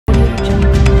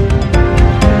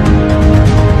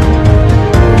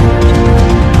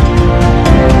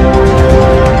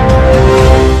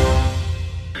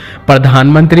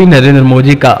प्रधानमंत्री नरेंद्र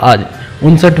मोदी का आज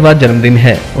 59वां जन्मदिन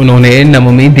है। उन्होंने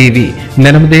नमामि देवी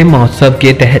नर्मदे महोत्सव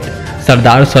के तहत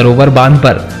सरदार सरोवर बांध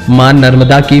पर मां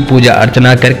नर्मदा की पूजा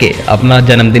अर्चना करके अपना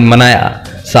जन्मदिन मनाया।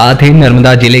 साथ ही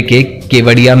नर्मदा जिले के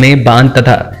केवड़िया में बांध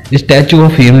तथा स्टैचू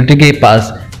ऑफ यूनिटी के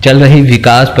पास चल रही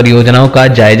विकास परियोजनाओं का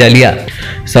जायजा लिया।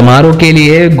 समारोह के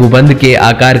लिए गुंबद के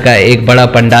आकार का एक बड़ा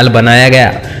पंडाल बनाया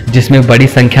गया, जिसमें बड़ी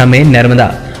संख्या में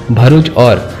नर्मदा, भरूच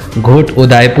और घोट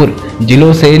उदयपुर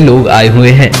जिलों से लोग आए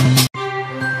हुए हैं।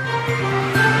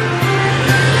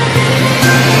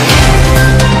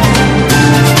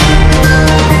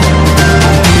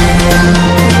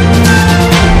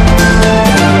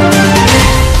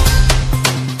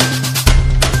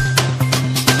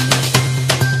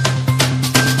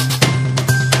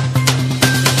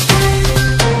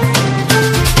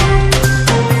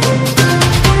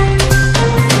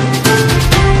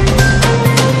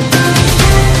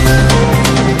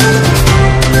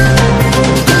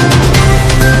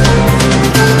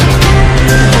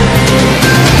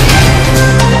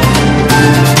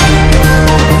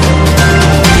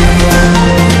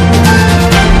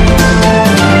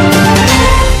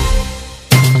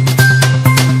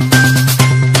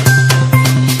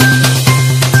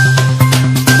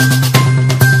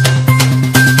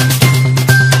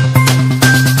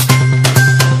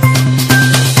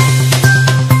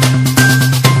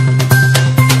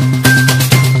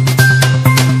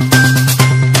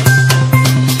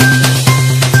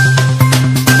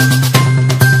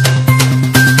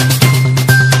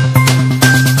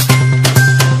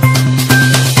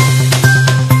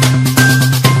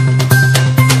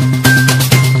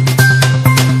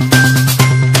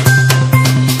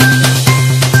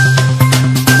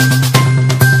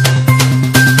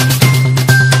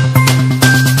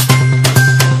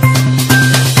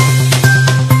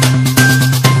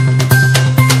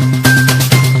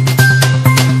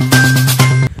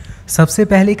 सबसे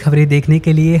पहले खबरें देखने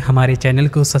के लिए हमारे चैनल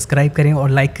को सब्सक्राइब करें और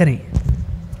लाइक करें।